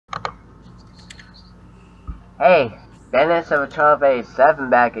Hey, Dennis of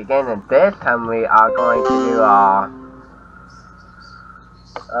 1287 back again, and this time we are going to do what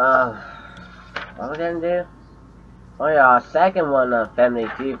are we gonna do? Oh yeah, our second one of Family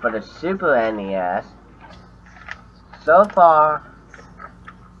Feud for the Super NES. So far,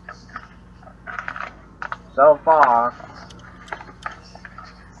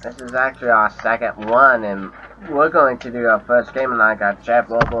 this is actually our second one, and we're going to do our first game, and I got Jeff,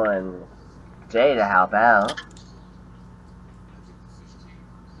 Lobo, and Jay to help out.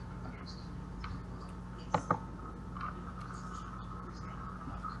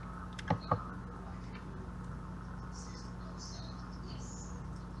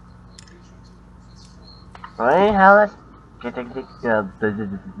 Anyhow, let's get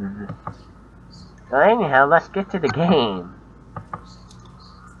to the game.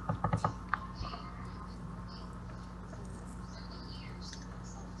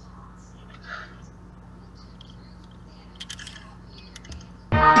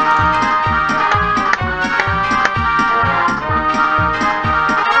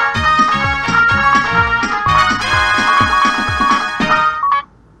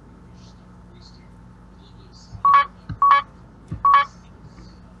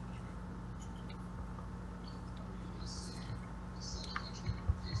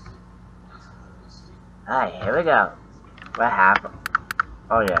 Alright, here we go. What happened?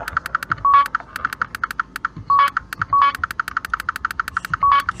 Oh yeah.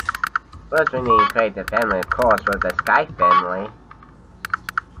 First we need to create the family, of course, with the Sky family.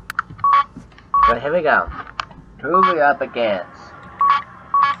 But here we go. Who are we up against?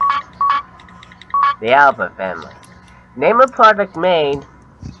 The Alpha family. Name a product made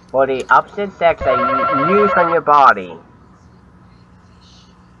for the opposite sex that you use on your body.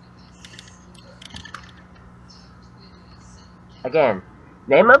 Again,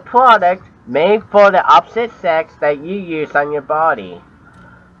 name a product made for the opposite sex that you use on your body.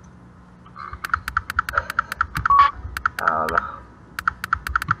 I don't know.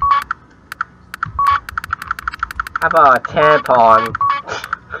 How about a tampon?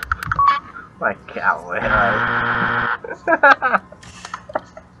 My God,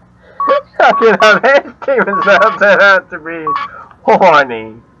 you know, this team is turned out to be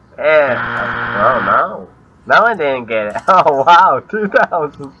horny. Yeah. Oh no. No, I didn't get it. Oh wow,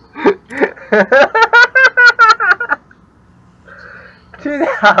 2,000.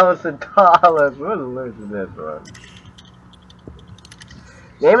 $2,000. We're losing this one.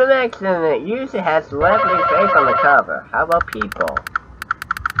 Name an accident that usually has celebrity face on the cover. How about people?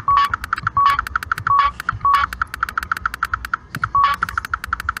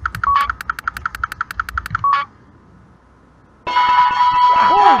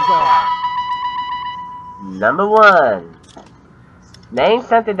 Number 1. Name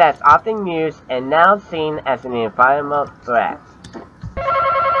something that's often used and now seen as an environmental threat.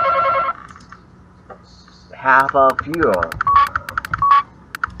 How about fuel?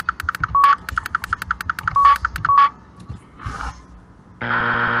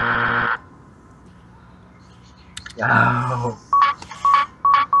 Oh.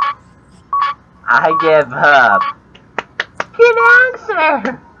 I give up. Good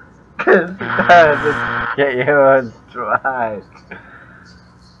answer! Cause just get yours right.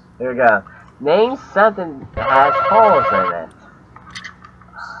 Here we go. Name something that has holes in it.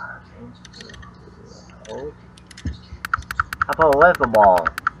 How about a wiffle ball?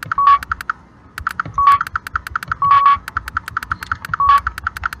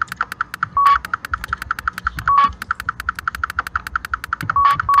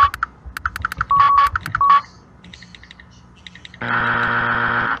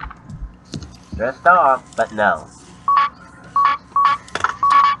 Dressed off, but no.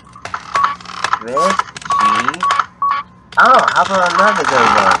 Dress, cheese. Oh, how about another good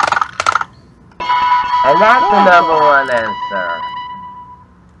one? And that's the number 1 answer.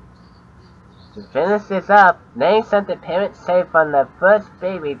 To finish this up, name something parents say from the first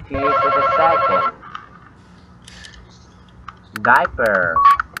baby to use with the second. Diaper.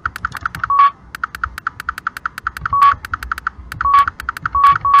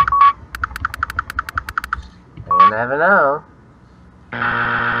 You never know.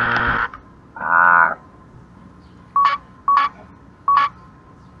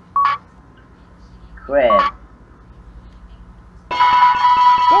 Quit.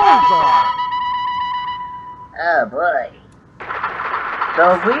 Oh boy. So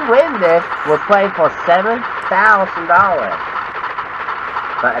if we win this, we'll play for $7,000.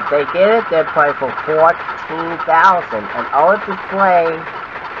 But if they get it, they'll play for $14,000. And all to play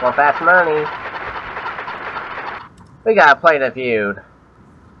for fast money, we gotta play the Feud.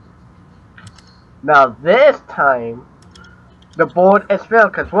 Now this time, the board is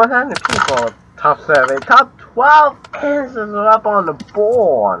filled because 100 people. Top survey. Top 12 answers are up on the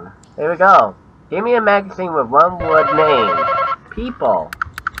board. Here we go. Give me a magazine with one word name. People.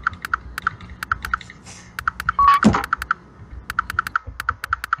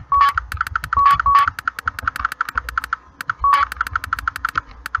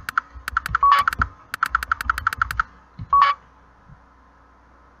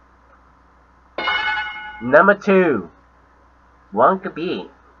 Number 2. One could be.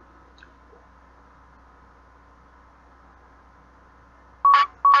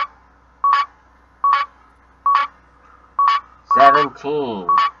 "17".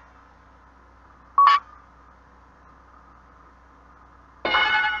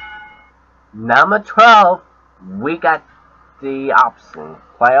 Number 12. We got the option.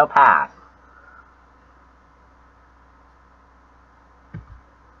 Play or pass.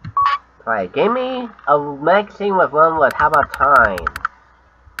 Alright, give me a magazine with one word. How about time?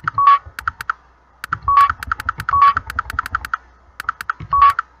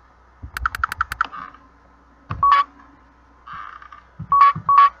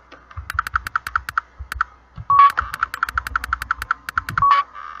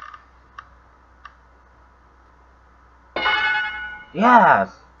 Yes!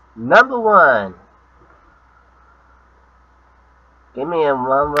 Number 1. Give me a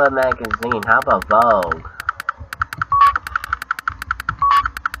one word magazine. How about Vogue?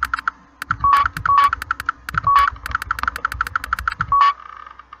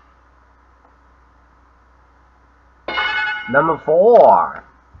 Number 4.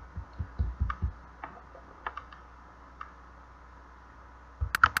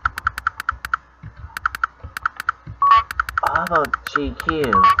 How about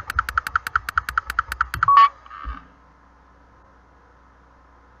GQ?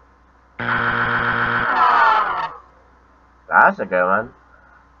 That's a good one.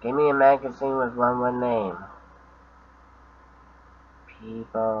 Give me a magazine with one word name.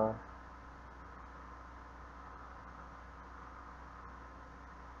 People.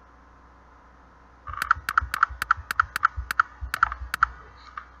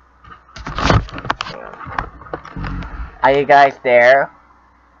 Are you guys there?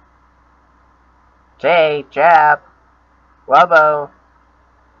 Jay, Jap, Robo.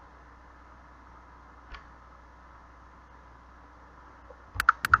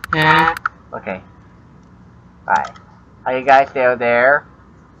 Yeah. Okay. Bye. Are you guys still there?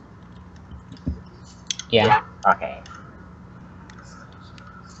 Yeah. Okay.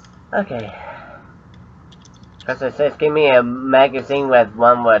 Okay. Because it says give me a magazine with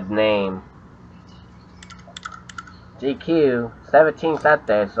one word name. GQ, 17's up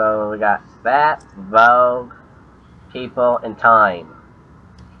there, so we got that, Vogue, People, and Time.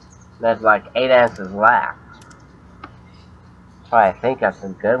 There's like 8 answers left. Try to think of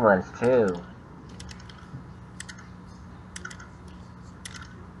some good ones too.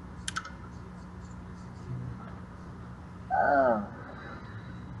 Oh.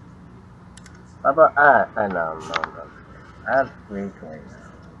 What about no. I'm weekly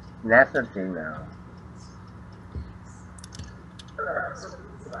now. That's what you know.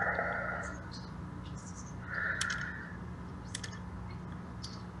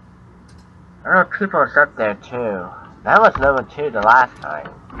 I know People's up there too. That was number 2 the last time.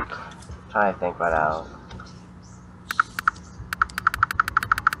 Trying to think what else.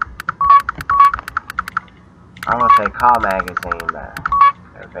 I want to say Call Magazine, but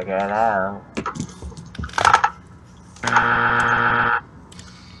gotta figure it out.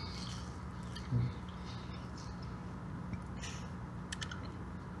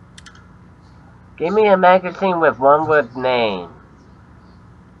 Give me a magazine with one word name.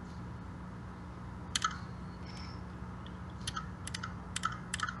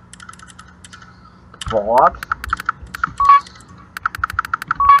 Forbes?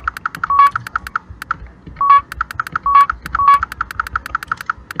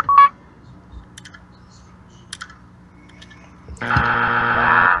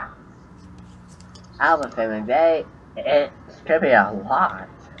 Album Family Day, it could be a lot.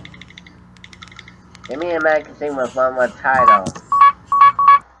 Give me a magazine with one word title.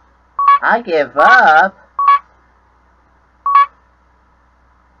 I give up.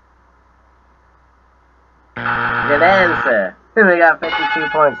 Good answer. We got 52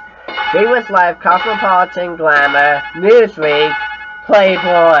 points. Famous Life, Cosmopolitan, Glamour, Newsweek,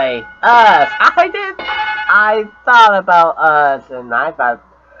 Playboy, Us. I thought about Us, and I thought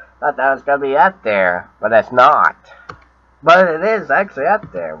that was gonna be up there, but it's not. But it is actually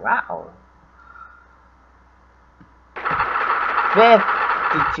up there. Wow.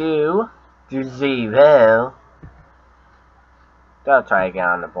 52 to 0. They'll try again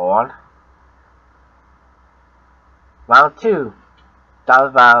on the board. Round 2. Dollar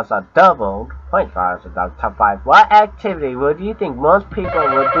values are doubled. Point values are doubled. Top 5. What activity would you think most people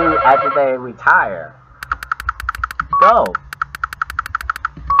would do after they retire? Go.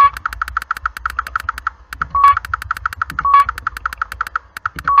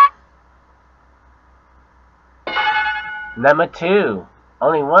 Number 2.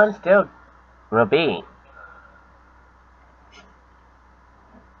 Only one still will be.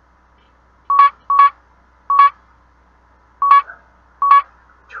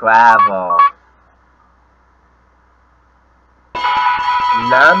 Travel.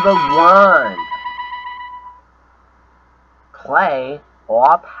 Number 1. Play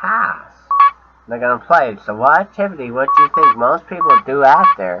or pass. They're gonna play. So what activity would you think most people do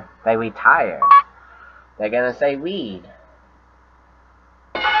after they retire? They're gonna say read.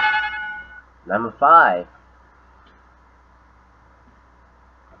 Number 5.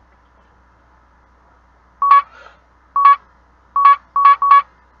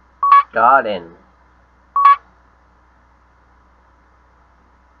 Garden.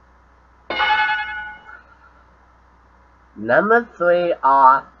 Number 3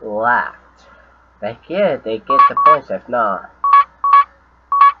 are left. They get the points if not.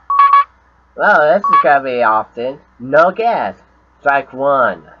 Well, this is gonna be often. No guess. Strike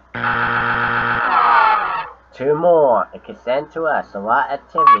 1. 2 more. It can send to us. So what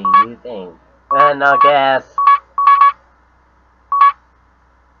activity do you think? No guess.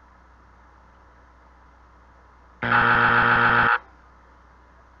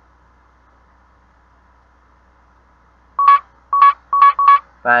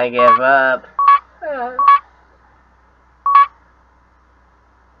 I give up.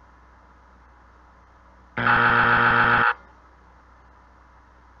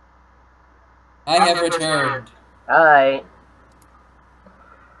 I have returned. Alright.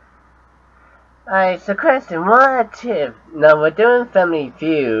 Alright, so question, what tip? Now we're doing Family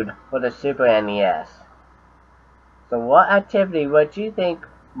Feud for the Super NES. So what activity would you think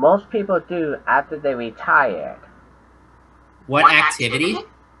most people do after they retired? What activity?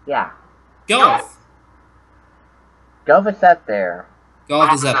 Yeah. Golf. Golf is up there.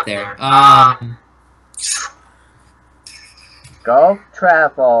 Golf is up there. Golf,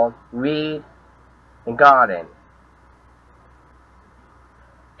 travel, read, and garden.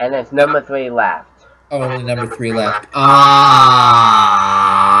 And it's number 3 left. Oh, only number 3 left.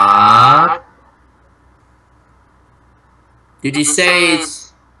 Did you say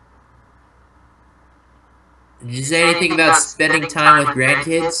anything about spending time with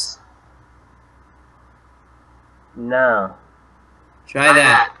grandkids? No. Try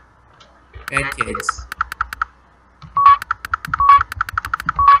that. Grandkids.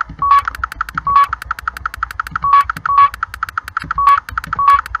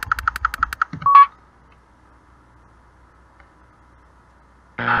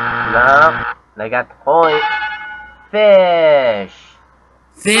 No. They got the point. Fish.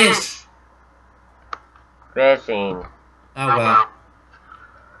 Fish. Fishing. Oh well.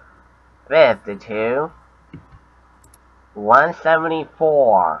 52.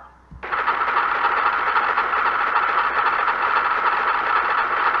 174.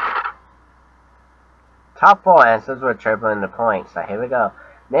 Top 4 answers were tripling the points, so here we go.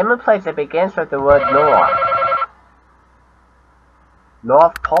 Name a place that begins with the word north.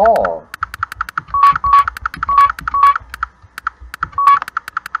 North Pole.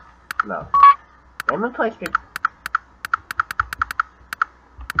 No. Name a place that...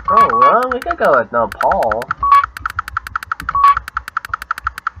 Oh, well, we could go with North Pole.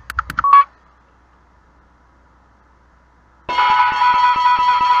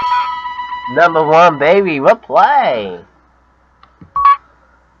 Number 1, baby, what play?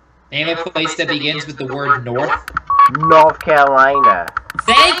 Name a place that begins with the word north. North Carolina.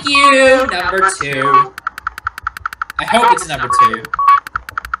 Thank you! Number 2. I hope it's number 2.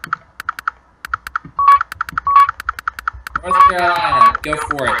 North Carolina. Go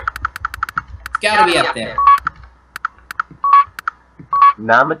for it. It's gotta be up there.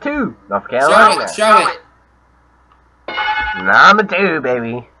 Number 2, North Carolina. Show it. Number 2,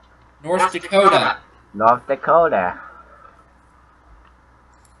 baby. North Dakota. North Dakota.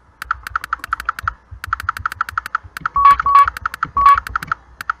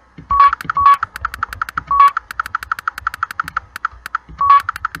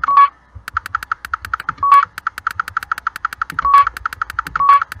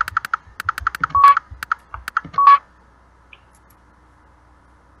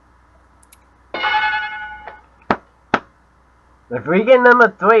 If we get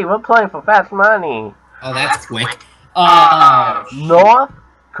number 3, we're playing for fast money. Oh, that's quick. North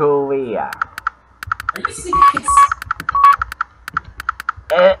Korea. Are you serious?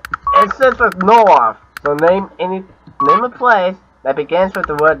 It says with North, so name a place that begins with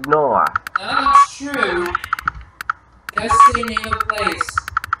the word North. That's true. Just say name a place.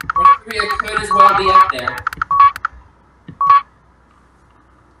 North Korea could as well be up there.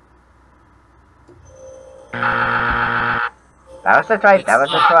 That was a try. That was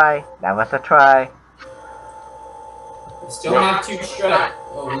a try. That was a try. We still have two strikes.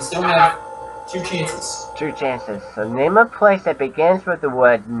 Oh, we still have 2 chances. 2 chances. So name a place that begins with the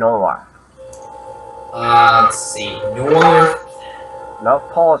word North. Let's see. North. North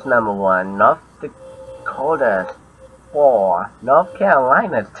Pole's number 1. North Dakota's 4. North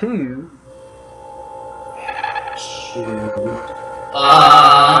Carolina's 2. Shoot.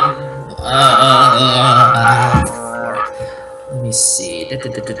 Let me see.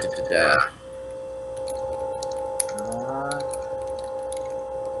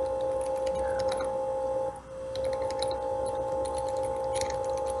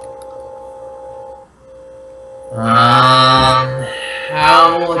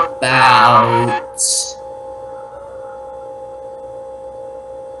 How about...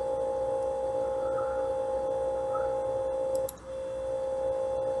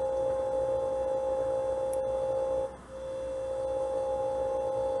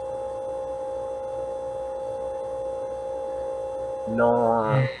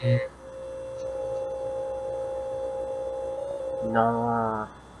 North. North.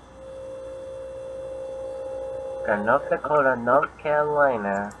 Got North Dakota, North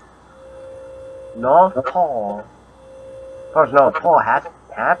Carolina, North Pole. Of course, North Pole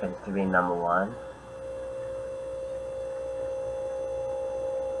happens to be number 1.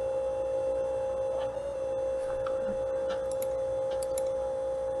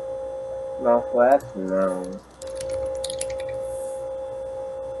 Northwest? No.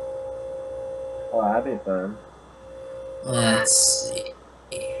 Oh, that'd be fun. Let's see.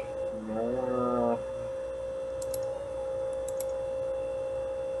 North.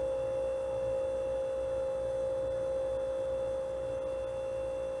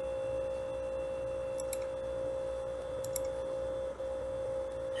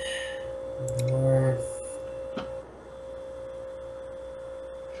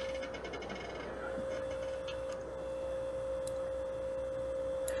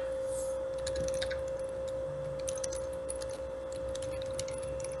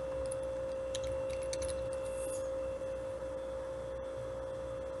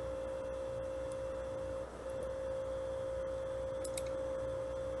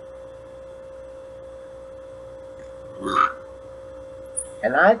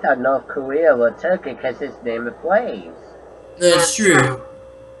 And I thought North Korea would take it because it's name of place. That's true.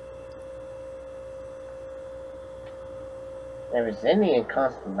 There was Indian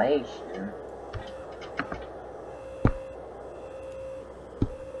constellation.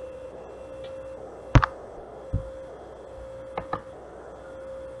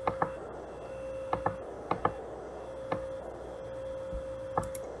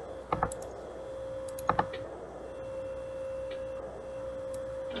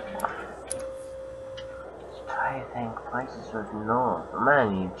 I think places with north. I'm at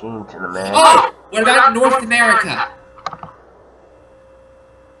Eugene to the man. Oh! What about North America?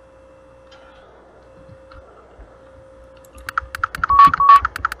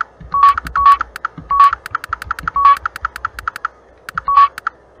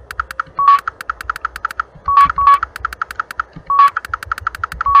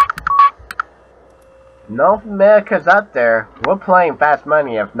 North America's up there. We're playing fast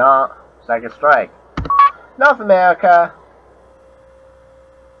money. If not, second strike. North America.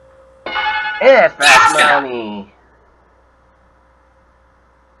 It's fast money.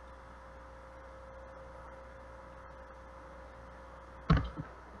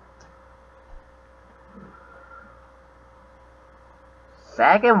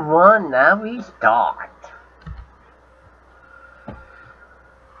 Second one, now we start.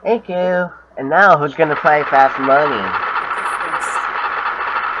 Thank you. And now, who's gonna play fast money?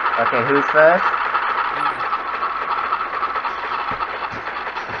 Okay, who's first?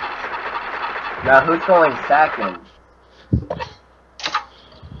 Now, who's going second?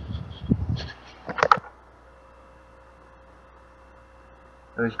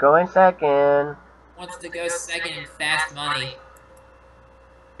 Who's going second? Wants to go second in fast money.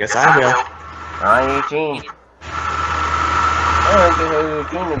 Guess I will. Alright, Eugene. Oh, we can hear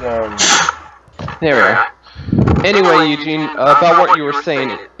Eugene again. There we are. Anyway, Eugene, about what you were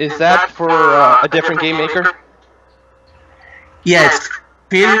saying, is that for a different game maker? Yeah, it's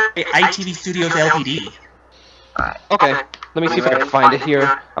created by ITV Studios Ltd. Alright. Okay, let me see if I can find it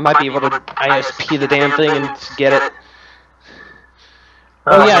here. I might be able to ISP the damn thing and get it.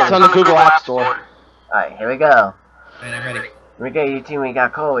 Oh yeah, it's on the Google App Store. Alright, here we go. Alright, I'm ready. We got Eugene, we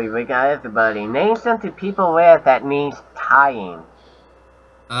got Coley, we got everybody. Name something people wear that needs tying.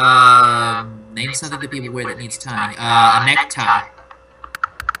 Name something that people wear that needs tying. A necktie.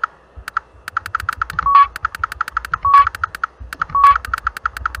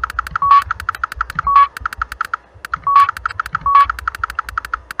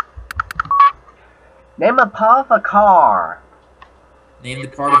 Name a part of a car. Name the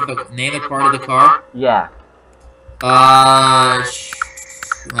part of the car. Yeah. The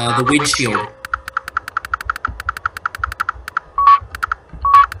windshield.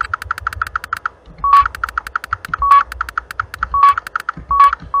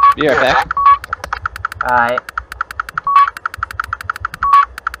 Be right back. Alright.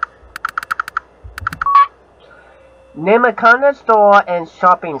 Name a corner store and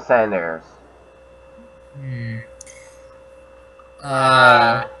shopping centers.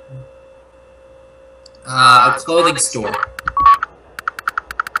 A clothing store.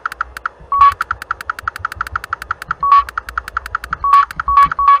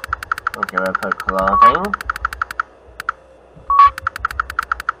 Okay, we'll put clothing.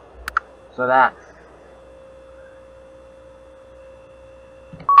 So that's...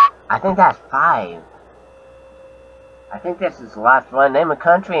 I think that's 5. I think this is the last one. Name a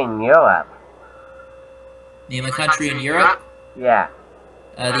country in Europe. Name a country in Europe. Yeah.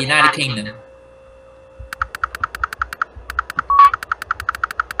 The United Kingdom.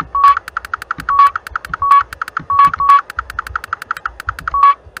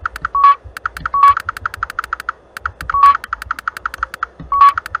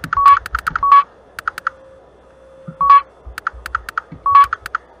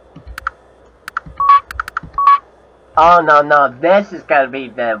 Oh, no, this is gotta be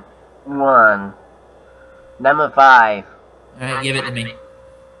the one. Number 5. Alright, give it to me.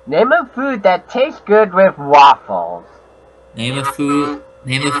 Name a food that tastes good with waffles. Name a food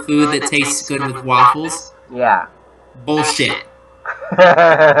that tastes good with waffles. Yeah. Bullshit.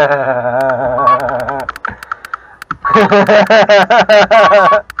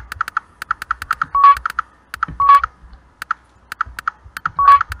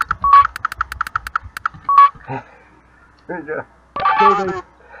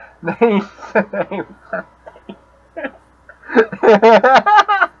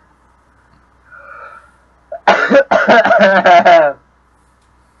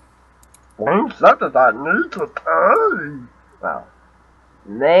 Name something that needs a tie. Well,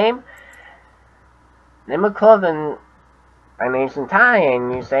 name a clothing. I name some tie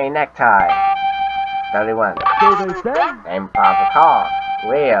and you say necktie. 31. Name proper car.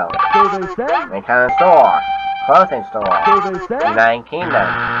 Wheel. Name kind of store. Clothing store. United Kingdom.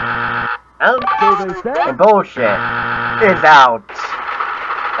 Out. And bullshit is out.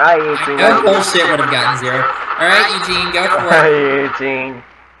 Alright, Eugene. No bullshit would have gotten 0. Alright, Eugene, go for it. Alright, Eugene.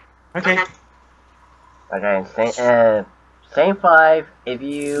 Okay. Okay, same 5. If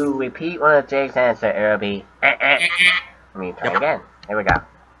you repeat one of Jake's answers, it'll be Let me try again. Here we go.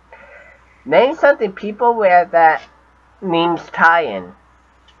 Name something people wear that means tie-in.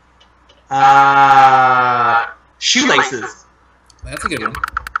 Shoelaces. That's a good one.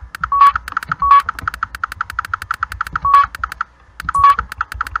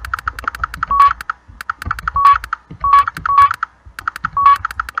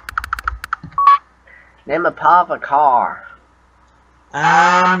 Name a part of a car.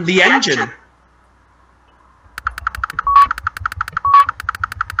 The engine.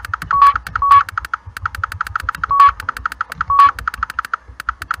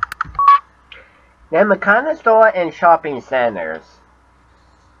 Name a kind of store and shopping centers.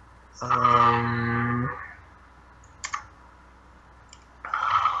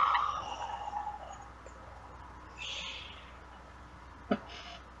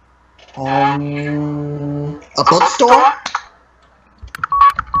 A bookstore?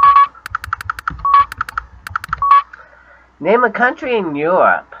 Name a country in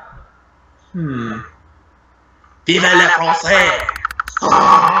Europe. Vive le français!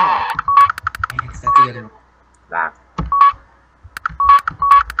 That's a good one. Nah.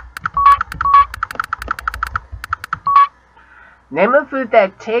 Name a food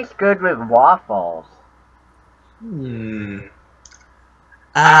that tastes good with waffles.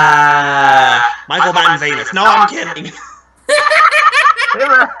 Michael Van Venus. No, I'm kidding.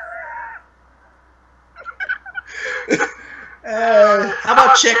 How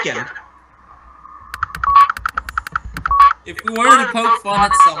about chicken? If we wanted to poke fun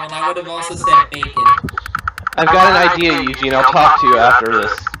at someone, I would have also said bacon. I've got an idea, Eugene. I'll talk to you after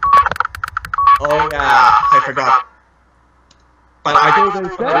this. Oh yeah, I forgot. But I do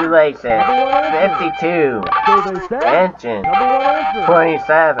this. Too late, then. 52. Engine.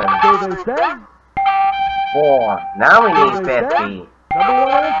 27. 4. Now we need 50.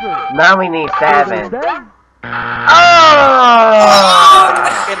 Now we need 7. Oh!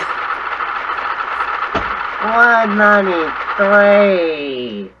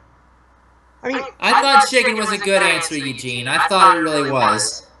 193. I mean, I thought chicken was a good answer, Eugene. I thought it really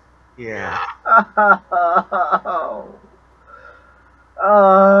was. yeah.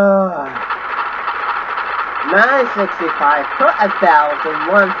 Oh. 965 put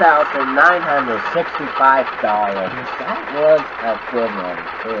 $1,965. That was a good one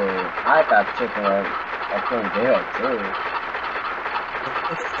too. I thought chicken was a pretty good too.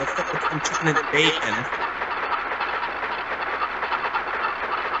 Let's put some chicken and bacon.